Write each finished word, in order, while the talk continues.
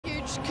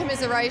much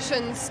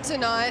commiserations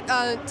tonight.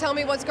 Tell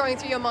me what's going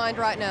through your mind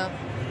right now.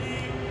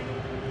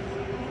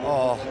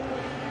 Oh,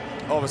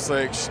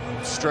 obviously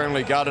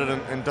extremely gutted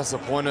and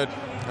disappointed.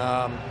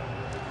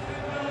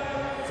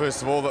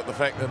 First of all, that the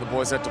fact that the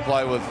boys had to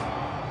play with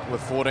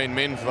 14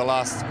 men for the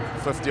last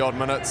 50-odd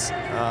minutes.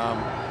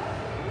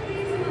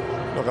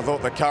 Look, I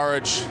thought the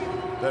courage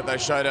that they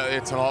showed out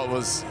there tonight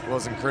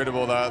was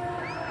incredible. The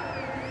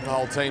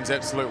whole team's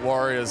absolute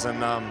warriors, and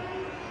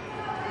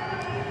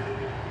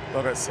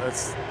look,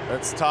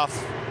 it's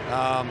tough.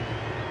 I'd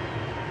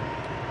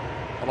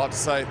like to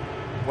say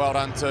well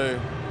done to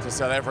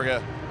South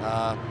Africa.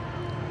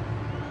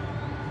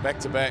 Back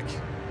to back,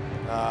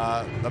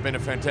 they've been a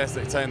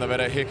fantastic team. They've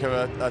had a heck of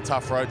a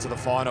tough road to the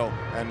final,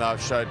 and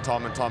they've showed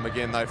time and time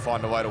again they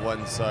find a way to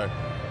win. So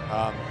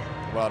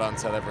well done,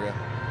 South Africa.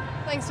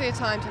 Thanks for your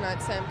time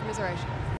tonight, Sam. Commiseration.